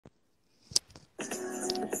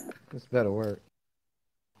This better work.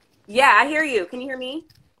 Yeah, I hear you. Can you hear me?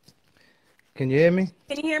 Can you hear me?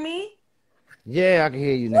 Can you hear me? Yeah, I can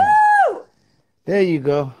hear you now. Woo! There you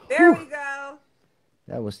go. There Whew, we go.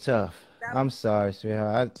 that was tough. That was I'm sorry,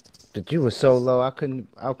 sweetheart. But you were so low. I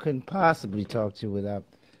couldn't possibly talk to you without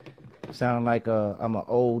sounding like I'm an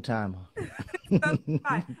old timer. totally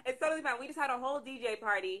fine. It's totally fine. We just had a whole DJ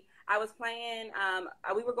party. I was playing.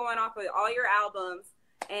 We were going off of all your albums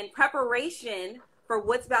in preparation for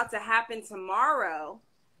what's about to happen tomorrow.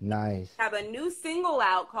 Nice. Have a new single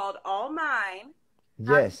out called "All Mine."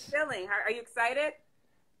 How are you Yes. feeling? Are you excited?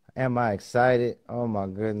 Am I excited? Oh my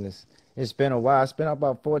goodness. It's been a while. It's been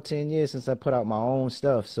about 14 years since I put out my own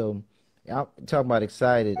stuff. So I'm talking about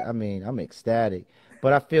excited. I mean, I'm ecstatic.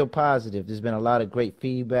 But I feel positive. There's been a lot of great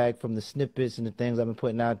feedback from the snippets and the things I've been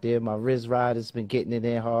putting out there. My Rizz rider's been getting it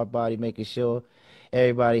in hard body, making sure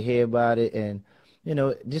everybody hear about it. And,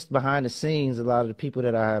 just behind the scenes, a lot of the people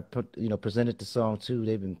that I have presented the song to,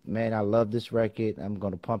 they've been, man, I love this record. I'm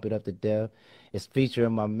gonna pump it up to death. It's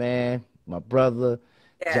featuring my man, my brother.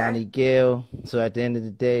 Yeah, Johnny Gill. So at the end of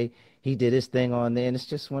the day, he did his thing on there, and it's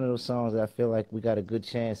just one of those songs that I feel like we got a good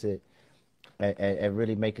chance at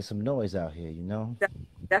really making some noise out here, you know? de-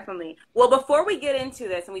 definitely. Well, before we get into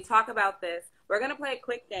this and we talk about this, we're gonna play a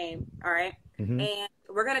quick game. All right. Hmm. And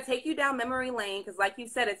we're going to take you down memory lane because, like you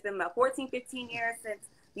said, it's been about 14, 15 years since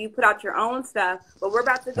you put out your own stuff. But we're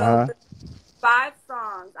about to go Uh-huh. through 5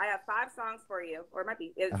 songs. I have 5 songs for you, or it might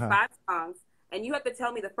be, it's Uh-huh. 5 songs. And you have to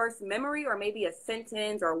tell me the first memory or maybe a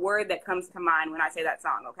sentence or word that comes to mind when I say that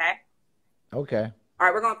song, okay? Okay. All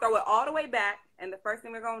right, we're going to throw it all the way back. And the first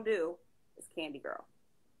thing we're going to do is Candy Girl.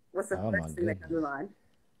 What's the Oh my first thing that comes to goodness. mind?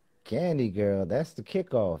 Candy Girl, that's the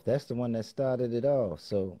kickoff. That's the one that started it all.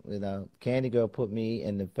 So, Candy Girl put me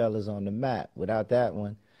and the fellas on the map. Without that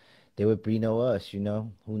one, there would be no us, you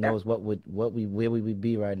know. Who Yep. knows where we would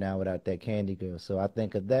be right now without that Candy Girl. So I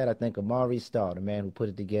think of that. I think of Maury Starr, the man who put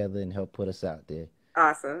it together and helped put us out there.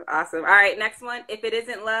 Awesome. Awesome. All right, next one. If It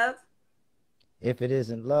Isn't Love. If It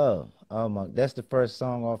Isn't Love, that's the first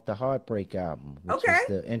song off the Heartbreak album, which Okay.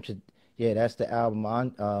 was the intro. Yeah, that's the album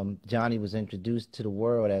on. Johnny was introduced to the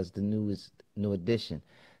world as the new edition.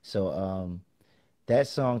 So that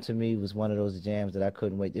song to me was one of those jams that I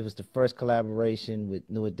couldn't wait. It was the first collaboration with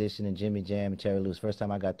New Edition and Jimmy Jam and Terry Lewis. First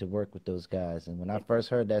time I got to work with those guys, and when I first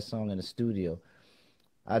heard that song in the studio,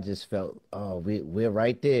 I just felt, oh, we're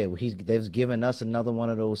right there. They've given us another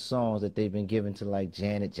one of those songs that they've been giving to like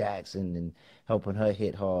Janet Jackson and helping her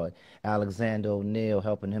hit hard. Alexander O'Neal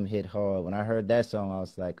helping him hit hard. When I heard that song, I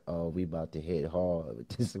was like, oh, we about to hit hard with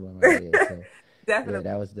this one right here. So yeah, Definitely.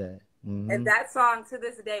 that was that. And that song to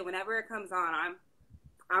this day, whenever it comes on,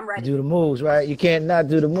 I'm You ready. do the moves, right? You can't not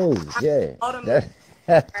do the moves. I'm Yeah, all the moves.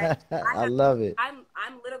 that. Right? I love it.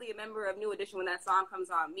 I'm literally a member of New Edition when that song comes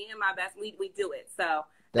on. Me and my best, we do it. So that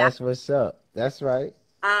That's what's up. That's right.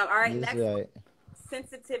 all right, That's next one, right.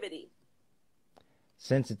 sensitivity.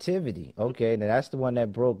 Sensitivity. Okay, now that's the one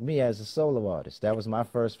that broke me as a solo artist. That was my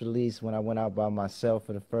first release when I went out by myself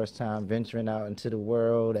for the first time, venturing out into the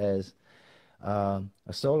world as a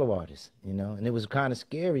solo artist, And it was kind of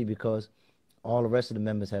scary because all the rest of the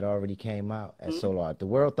members had already came out as Mhm. solo artists. The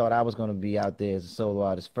world thought I was going to be out there as a solo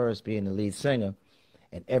artist first, being the lead singer,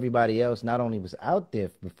 and everybody else not only was out there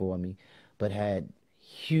before me, but had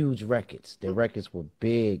huge records. Their records were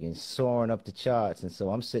big and soaring up the charts, and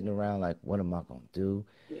so I'm sitting around like, what am I gonna do?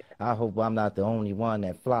 Yeah. I hope I'm not the only one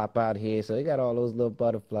that flop out here. So they got all those little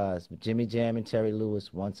butterflies. But Jimmy Jam and Terry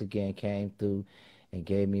Lewis once again came through and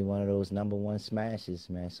gave me one of those number one smashes,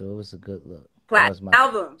 man. So it was a good look. That Platinum was my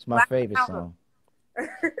album. it's my Platinum favorite album. song.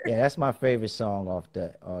 Yeah, that's my favorite song off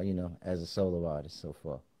that, as a solo artist so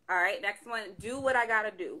far. All right, next one, do what I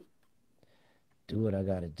gotta do. Do what I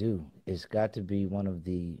gotta do. It's got to be one of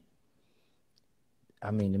the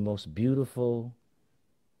most beautiful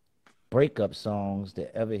breakup songs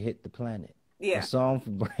that ever hit the planet. A Yeah. song for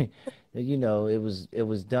break, it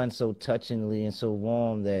was done so touchingly and so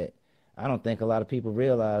warm that I don't think a lot of people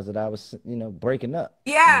realized that I was, breaking up,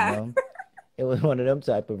 you Yeah. know. It was one of them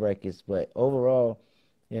type of records, but overall,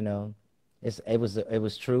 you know, it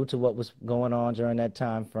was true to what was going on during that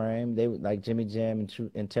time frame. They would like Jimmy Jam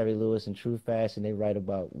and Terry Lewis in true fashion. They write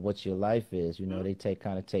about what your life is. Mhm. They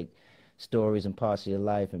take stories and parts of your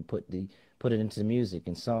life and put it into music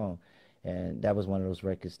and song. And that was one of those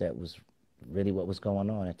records that was really what was going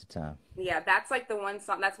on at the time. Yeah, that's like the one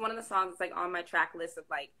song. That's one of the songs that's like on my track list of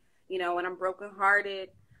like, when I'm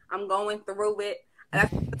brokenhearted, I'm going through it.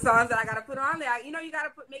 That's the songs that I gotta put on there. You know, you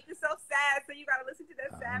gotta make yourself sad, so you gotta listen to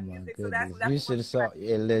that Oh sad my music. So goodness. that's You one should have thing. saw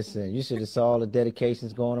yeah, listen, you should have saw all the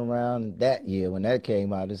dedications going around that year when that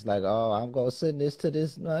came out. It's like, oh, I'm gonna send this to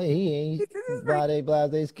this. No, he ain't This is great. blase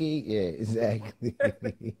blase ski. Yeah, exactly.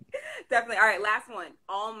 Definitely. All right, last one.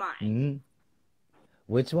 All Mine. hmm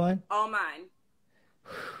Which one? All Mine.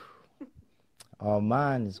 Oh,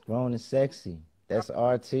 mine is grown and sexy. That's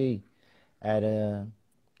RT at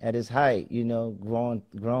at his height, you know,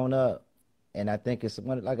 grown up. And I think it's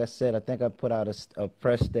one, like I said, I think I put out a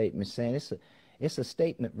press statement saying it's a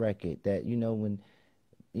statement record that, you know, when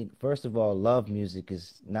first of all, love music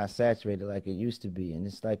is not saturated like it used to be. And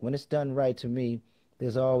it's like when it's done right, to me,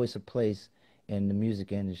 there's always a place in the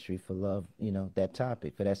music industry for love, you know, that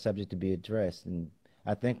topic, for that subject to be addressed. And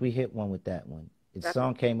I think we hit one with that one. The Definitely.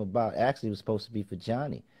 song came about, actually it was supposed to be for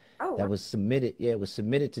Johnny. Oh, That wow. was submitted, yeah, it was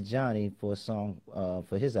submitted to Johnny for a song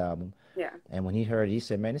for his album. Yeah. And when he heard it, he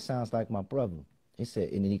said, "Man, it sounds like my brother." He said,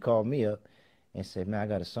 and then he called me up and said, "Man, I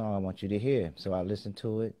got a song I want you to hear." So I listened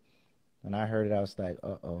to it, and I heard it. I was like,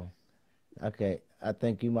 "Uh-oh, okay, I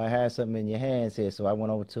think you might have something in your hands here." So I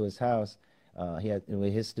went over to his house. He had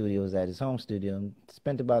his studio was at his home studio, and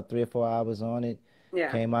spent about 3 or 4 hours on it.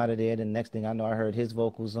 Yeah. Came out of there. The next thing I know, I heard his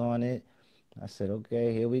vocals on it. I said,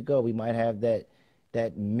 "Okay, here we go. We might have that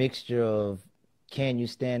mixture of can you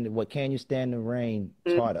stand the rain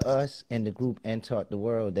Mm, taught us and the group and taught the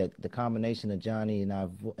world, that the combination of Johnny and our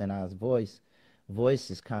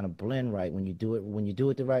voices kind of blend right when you do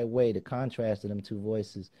it the right way. The contrast of them two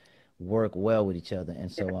voices work well with each other,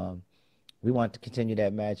 and yeah. so we want to continue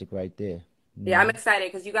that magic right there. Yeah, I'm Hmm.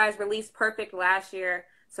 excited because you guys released Perfect last year.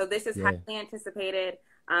 So this is Yeah, highly anticipated.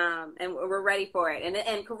 And we're ready for it.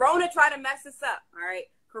 And Corona tried to mess us up. All right.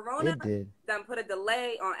 Corona it did. done put a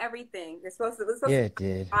delay on everything. It's supposed to Yeah, be it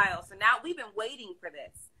did. a while. So now we've been waiting for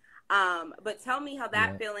this. But tell me how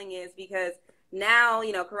that Yeah. feeling is, because now,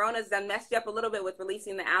 you know, Corona's done messed you up a little bit with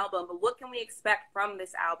releasing the album. But what can we expect from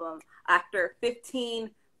this album after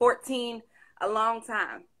 15, 14, a long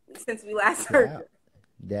time since we last The heard al- it?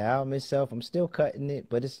 the album itself, I'm still cutting it,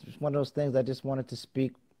 but it's one of those things I just wanted to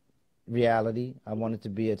speak reality. I wanted to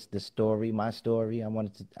be it's the story, my story. I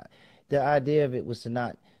wanted to. The idea of it was to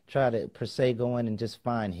not try to per se go in and just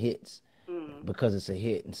find hits Mm, because it's a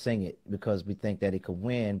hit and sing it because we think that it could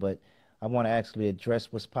win, but I want to actually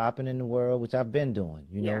address what's popping in the world, which I've been doing.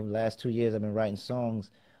 You yeah. know, last 2 years I've been writing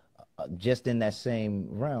songs just in that same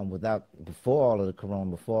realm without before all of the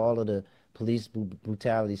corona, before all of the police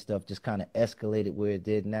brutality stuff just kind of escalated where it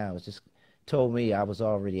did now. It's just told me I was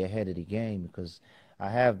already ahead of the game because I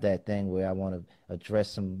have that thing where I want to address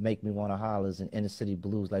some make me want to hollers and inner city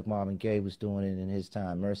blues like Marvin Gaye was doing it in his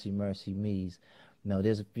time. Mercy, mercy, me's. You know,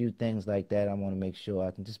 there's a few things like that. I want to make sure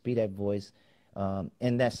I can just be that voice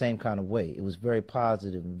in that same kind of way. It was very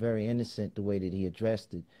positive and very innocent the way that he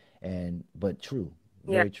addressed it, and but true,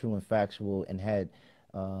 Yeah. very true and factual, and had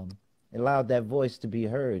um, allowed that voice to be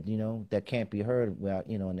heard. You know, that can't be heard without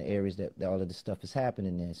in the areas that all of this stuff is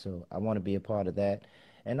happening in. So I want to be a part of that,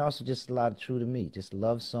 and also just a lot of true to me, just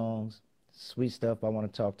love songs, sweet stuff. I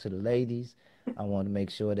want to talk to the ladies. I want to make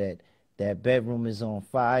sure that that bedroom is on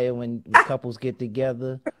fire when couples get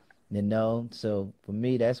together. You know, so for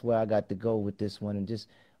me, that's where I got to go with this one, and just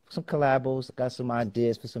some collabos. I got some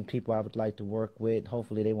ideas for some people I would like to work with.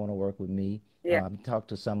 Hopefully, they want to work with me. Yeah. Talked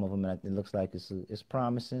to some of them, and it looks like it's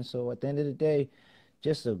promising. So at the end of the day,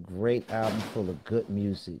 just a great album full of good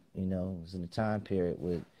music. You know, it's in a time period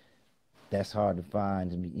where that's hard to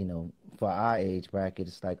find. And for our age bracket,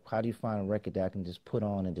 it's like, how do you find a record that I can just put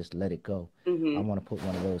on and just let it go? I Hmm. want to put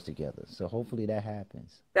one of those together. So hopefully that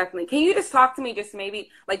happens. Definitely. Can you just talk to me, just maybe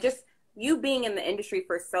like just you being in the industry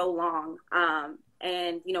for so long,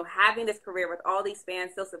 and you know, having this career with all these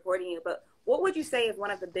fans still supporting you, but what would you say is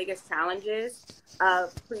one of the biggest challenges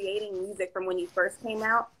of creating music from when you first came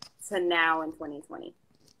out to now in 2020?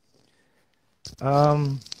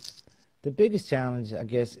 Um, the biggest challenge, I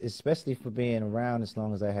guess, especially for being around as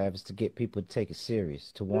long as I have, is to get people to take it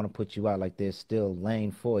serious, to want to put you out like there's still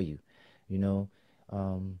lane for you. You know,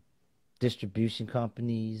 um, distribution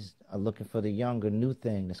companies are looking for the younger, new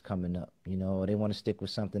thing that's coming up. You know, they want to stick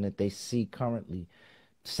with something that they see currently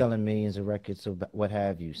selling millions of records or what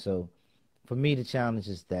have you. So for me, the challenge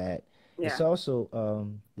is that. It's Yeah. also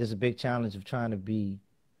there's a big challenge of trying to be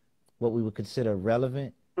what we would consider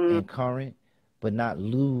relevant Mm-hmm. and current, but not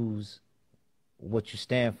lose what you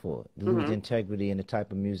stand for, lose Mm-hmm. integrity in the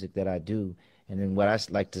type of music that I do, and then what I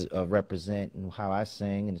like to represent and how I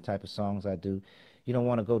sing and the type of songs I do. You don't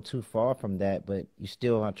want to go too far from that, but you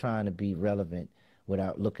still are trying to be relevant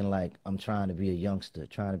without looking like I'm trying to be a youngster,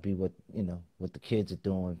 trying to be what, what the kids are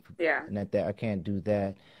doing. Yeah. And that I can't do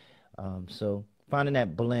that. So finding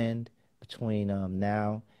that blend between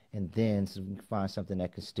now and then, so we can find something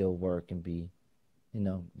that can still work and be,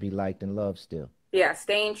 be liked and loved still. Yeah,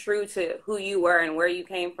 staying true to who you were and where you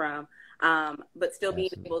came from, but still being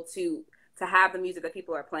Absolutely. able to have the music that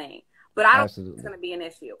people are playing. But I don't think it's Absolutely. going to be an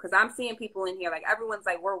issue because I'm seeing people in here like everyone's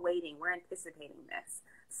like we're waiting, we're anticipating this.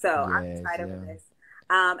 So I'm Yes, excited for yeah. this.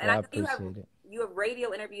 And Well, I I know appreciate it. you have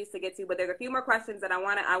radio interviews to get to, but there's a few more questions that I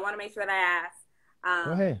want to make sure that I ask.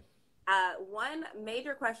 Go Um, ahead. One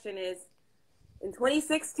major question is in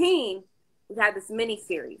 2016 we had this mini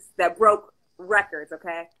series that broke records.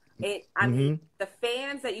 Okay, I mean, Mm-hmm. the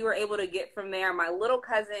fans that you were able to get from there. My little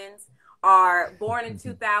cousins are born in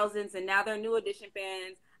 2000s, and now they're New Edition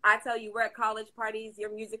fans. I tell you, we're at college parties.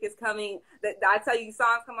 Your music is coming. I tell you,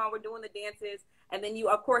 songs come on. We're doing the dances, and then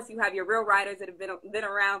of course, you have your real writers that have been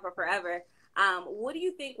around for forever. What do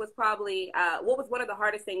you think was probably what was one of the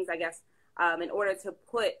hardest things, I guess, in order to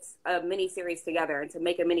put a mini series together and to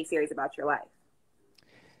make a mini series about your life?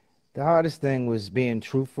 The hardest thing was being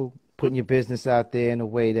truthful, putting your business out there in a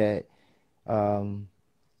way that, um,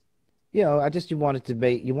 I just you wanted to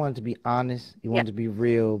be honest, you Yeah. wanted to be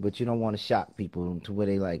real, but you don't want to shock people to where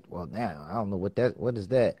they like, well, now I don't know what is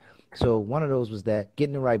that. So one of those was that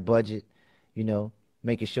getting the right budget, you know,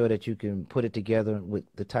 making sure that you can put it together with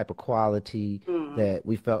the type of quality Mm, that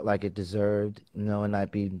we felt like it deserved, and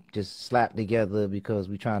not be just slapped together because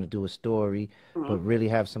we're trying to do a story, but mm, really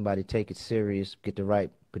have somebody take it serious, get the right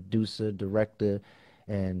producer, director,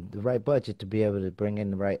 and the right budget to be able to bring in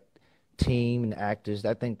the right team and actors.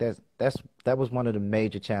 I think that was one of the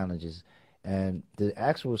major challenges. And the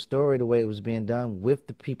actual story, the way it was being done with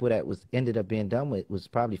the people that was ended up being done with, was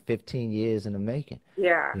probably 15 years in the making.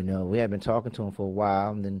 yeah. We had been talking to him for a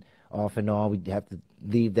while, and then off and on, we'd have to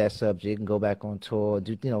leave that subject and go back on tour.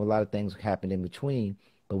 A lot of things happened in between,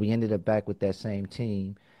 but we ended up back with that same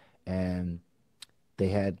team, and they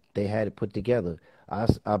had it put together.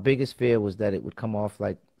 Our biggest fear was that it would come off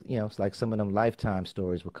like, it's like some of them Lifetime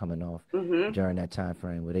stories were coming off Hmm. during that time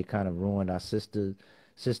frame where they kind of ruined our sister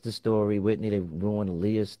story, Whitney. They ruined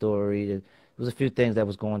Leah's story. There was a few things that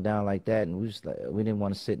was going down like that, and we didn't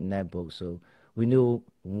want to sit in that book. So we knew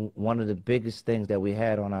one of the biggest things that we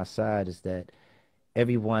had on our side is that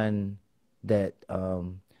everyone that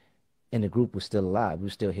and the group was still alive. We were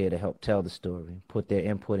still here to help tell the story, put their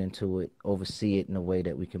input into it, oversee it in a way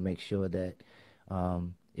that we can make sure that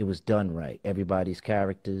it was done right. Everybody's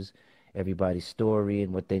characters, everybody's story,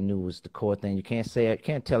 and what they knew was the core thing.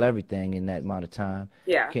 Can't tell everything in that amount of time.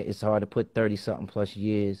 Yeah. It's hard to put 30 something plus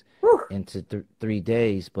years Whew. into 3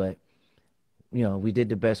 days, but we did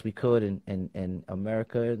the best we could, and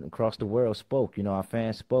America and across the world spoke. Our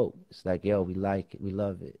fans spoke. It's like, yo, we like it, we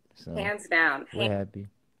love it. So Hands down. we're happy.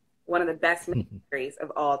 One of the best series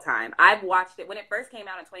of all time. I've watched it when it first came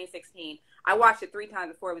out in 2016. I watched it 3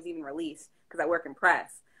 times before it was even released because I work in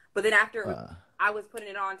press. But then after Uh, I was putting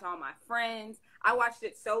it on to all my friends, I watched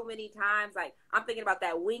it so many times. Like I'm thinking about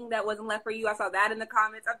that wing that wasn't left for you. I saw that in the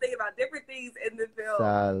comments. I'm thinking about different things in the film.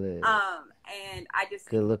 Solid. And I just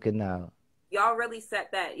Good looking out. y'all really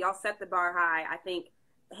y'all set the bar high. I think.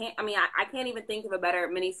 I mean, I can't even think of a better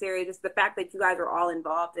miniseries. Just the fact that you guys are all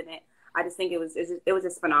involved in it. I just think it was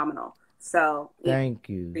just phenomenal. So Thank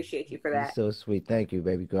you. appreciate you for You're that. so sweet. Thank you,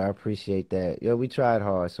 baby girl. I appreciate that. Yo, we tried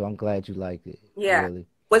hard, so I'm glad you liked it. Yeah. Really.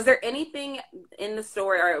 Was there anything in the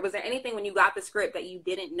story, or was there anything when you got the script that you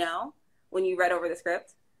didn't know when you read over the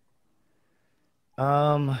script?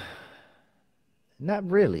 Um, Not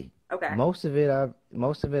really. Okay. Most of it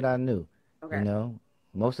I knew. You Okay. know,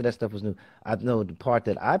 most of that stuff was new. I know the part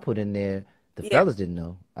that I put in there, the Yeah. fellas didn't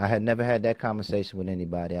know. I had never had that conversation with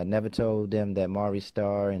anybody. I never told them that Maury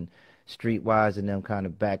Starr and Streetwise and them kind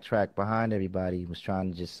of backtracked behind everybody was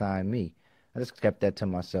trying to just sign me. I just kept that to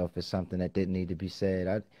myself as something that didn't need to be said.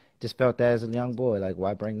 I just felt that as a young boy, like,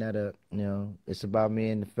 why bring that up? It's about me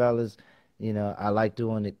and the fellas. I like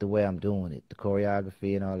doing it the way I'm doing it, the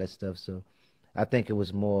choreography and all that stuff. So I think it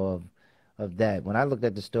was more of that. When I looked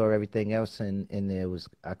at the story, everything else in there was,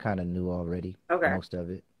 I kind of knew already, Okay. most of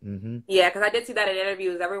it. Hmm. Yeah, because I did see that in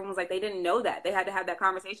interviews. Everyone was like, they didn't know that. They had to have that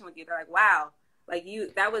conversation with you. They're like, wow, like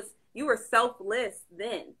you were selfless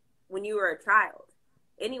then when you were a child.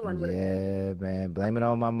 Anyone would have. Yeah, man. Blame it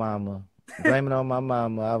on my mama. Blame it on my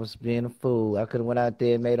mama. I was being a fool. I could have went out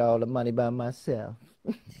there and made all the money by myself.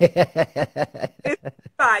 It's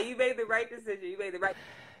fine. You made the right decision. You made the right.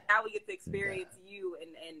 Now we get to experience you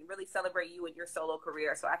and really celebrate you in your solo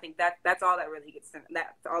career. So I think that's all that really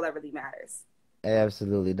that's all that really matters.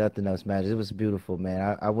 Absolutely, nothing else matters. It was beautiful,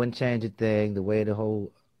 man. I wouldn't change a thing. The way the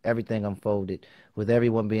whole everything unfolded, with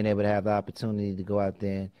everyone being able to have the opportunity to go out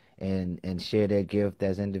there and share their gift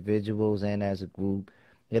as individuals and as a group,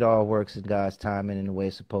 it all works in God's timing and the way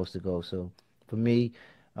it's supposed to go. So, for me,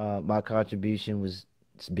 my contribution was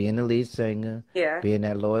being the lead singer, Yeah. being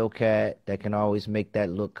that loyal cat that can always make that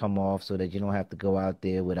look come off, so that you don't have to go out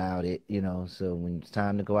there without it. So when it's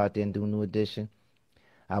time to go out there and do a new edition.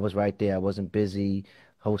 I was right there. I wasn't busy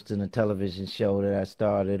hosting a television show that I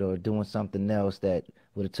started or doing something else that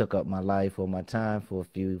would have took up my life or my time for a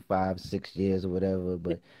few 5, 6 years or whatever.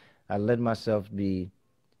 But I let myself be.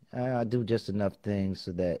 I do just enough things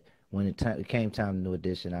so that when it came time to new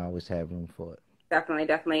edition, I always have room for it. Definitely,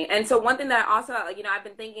 definitely. And so one thing that I also, I've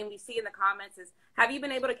been thinking, we see in the comments is, have you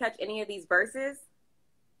been able to catch any of these verses?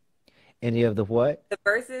 Any of the what? The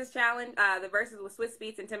verses challenge, the verses with Swiss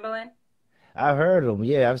Beats and Timbaland? I heard them.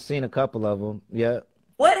 Yeah, I've seen a couple of them. Yeah.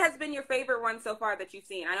 What has been your favorite one so far that you've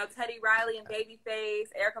seen? I know Teddy Riley and Babyface,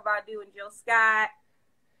 Erykah Badu and Jill Scott.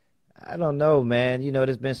 I don't know, man.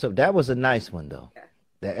 There's been that was a nice one though. Yeah.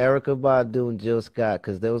 The Erykah Badu and Jill Scott,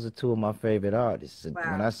 because those are two of my favorite artists. And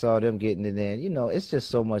Wow. when I saw them getting it in, it's just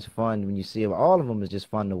so much fun when you see them. All of them is just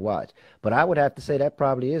fun to watch. But I would have to say that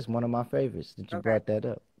probably is one of my favorites that you brought that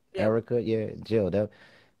up. Yeah. Erykah, yeah, Jill, that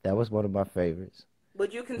was one of my favorites.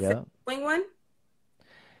 Would you consider doing one?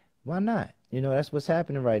 Why not? That's what's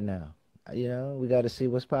happening right now. We got to see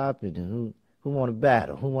what's popping. Who want to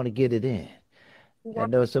battle? Who want to get it in? I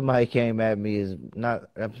know somebody came at me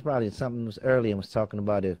probably something was early and was talking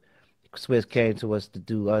about if Swiss came to us to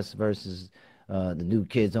do us versus the new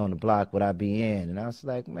kids on the block, would I be in? And I was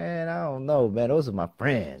like, man, I don't know, man. Those are my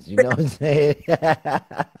friends. You know what I'm saying?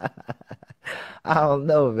 I don't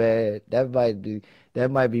know, man. That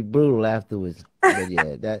might be brutal afterwards. But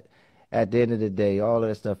yeah, that at the end of the day, all of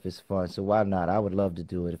that stuff is fun. So why not? I would love to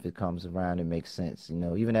do it if it comes around and makes sense.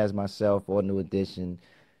 Even as myself or New Edition,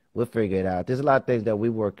 we'll figure it out. There's a lot of things that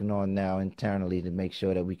we're working on now internally to make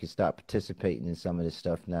sure that we can start participating in some of this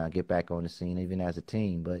stuff now, get back on the scene, even as a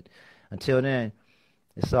team. But until then,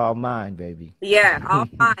 it's all mine, baby. Yeah, all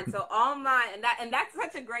mine. So all mine, and that's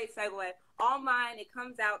such a great segue. All mine. It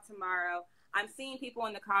comes out tomorrow. I'm seeing people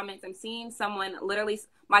in the comments. I'm seeing someone literally.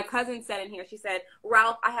 My cousin said in here. She said,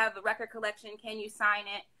 "Ralph, I have the record collection. Can you sign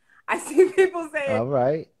it?" I see people saying, "All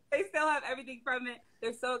right." They still have everything from it.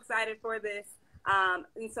 They're so excited for this.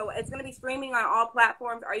 And so it's going to be streaming on all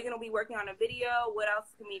platforms. Are you going to be working on a video? What else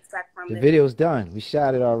can we expect from this? The video's done. We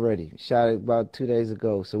shot it already. We shot it about 2 days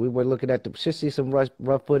ago. So we were looking at should see some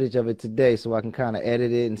rough footage of it today so I can kind of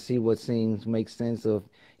edit it and see what scenes make sense of,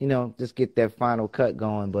 just get that final cut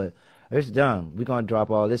going. But it's done. We're going to drop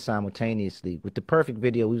all this simultaneously. With the perfect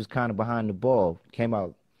video, we was kind of behind the ball. Came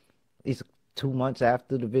out at least 2 months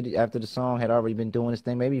after the song had already been doing this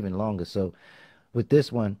thing, maybe even longer. So with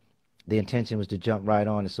this one, the intention was to jump right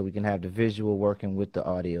on it so we can have the visual working with the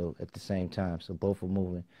audio at the same time. So both are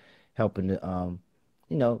moving, helping to,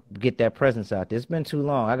 get that presence out there. It's been too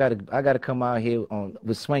long. I gotta come out here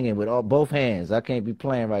with swinging with both hands. I can't be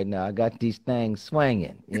playing right now. I got these things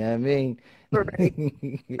swinging. You know what I mean?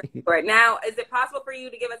 Right now, is it possible for you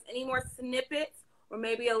to give us any more snippets or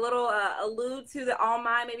maybe a little allude to the All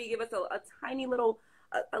Mine? Maybe give us a tiny little,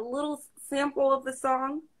 a little sample of the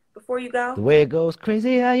song before you go? The way it goes,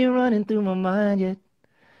 crazy how you're running through my mind, yeah.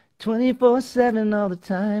 24/7 all the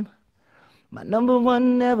time. My number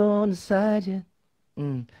one never on the side, yeah.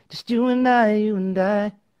 Just you and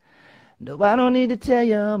I. No, I don't need to tell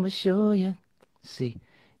you, I'ma show you. See,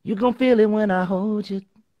 you gon' feel it when I hold you.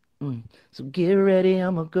 So get ready,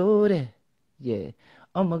 I'ma go there. Yeah,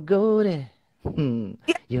 I'ma go there.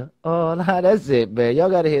 Yeah, that's it, man.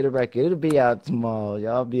 Y'all gotta hear the record. It'll be out tomorrow.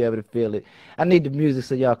 Y'all be able to feel it. I need the music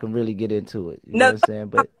so y'all can really get into it. You know what I'm saying?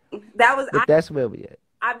 But that's where we at.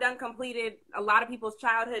 I've done completed a lot of people's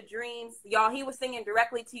childhood dreams. Y'all, he was singing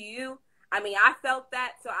directly to you. I mean, I felt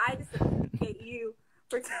that, so I just appreciate you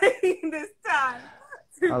for taking this time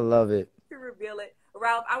I love it. to reveal it.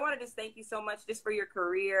 Ralph, I want to just thank you so much just for your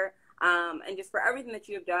career and just for everything that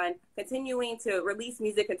you have done, continuing to release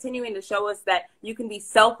music, continuing to show us that you can be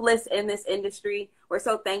selfless in this industry. We're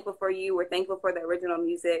so thankful for you. We're thankful for the original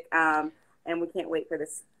music, and we can't wait for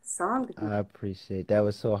this song to come. I appreciate it. That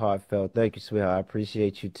was so heartfelt. Thank you, sweetheart. I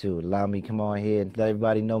appreciate you, too. Allow me to come on here and let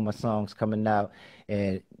everybody know my song's coming out.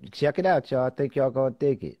 And check it out, y'all. I think y'all going to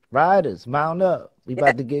dig it. Riders, mount up. We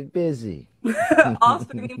about to get busy. All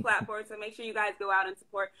streaming platforms, so make sure you guys go out and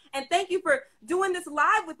support. And thank you for doing this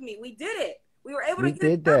live with me. We did it. We were able to We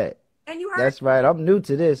did that. And you heard. That's right. I'm new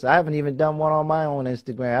to this. I haven't even done one on my own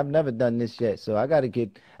Instagram. I've never done this yet. So I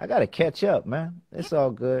gotta catch up, man. It's all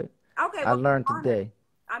good. All Okay, I well, learned I'm honored. today.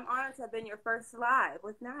 I'm honored to have been your first live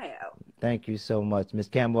with Nayo. Thank you so much, Miss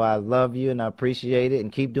Campbell. I love you and I appreciate it,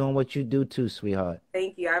 and keep doing what you do too, sweetheart.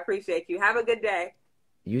 Thank you. I appreciate you. Have a good day.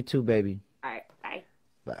 You too, baby. All right. Bye.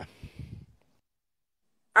 Bye.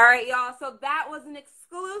 All right, y'all. So that was an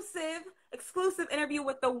exclusive interview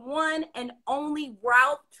with the one and only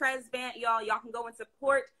Ralph Tresvant, y'all. Y'all can go and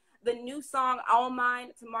support the new song All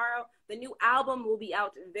Mine tomorrow. The new album will be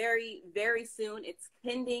out very, very soon. It's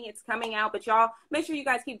pending. It's coming out. But y'all, make sure you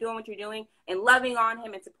guys keep doing what you're doing and loving on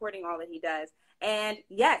him and supporting all that he does. And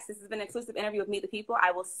yes, this has been an exclusive interview with Meet the People.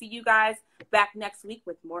 I will see you guys back next week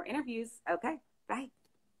with more interviews. Okay, bye.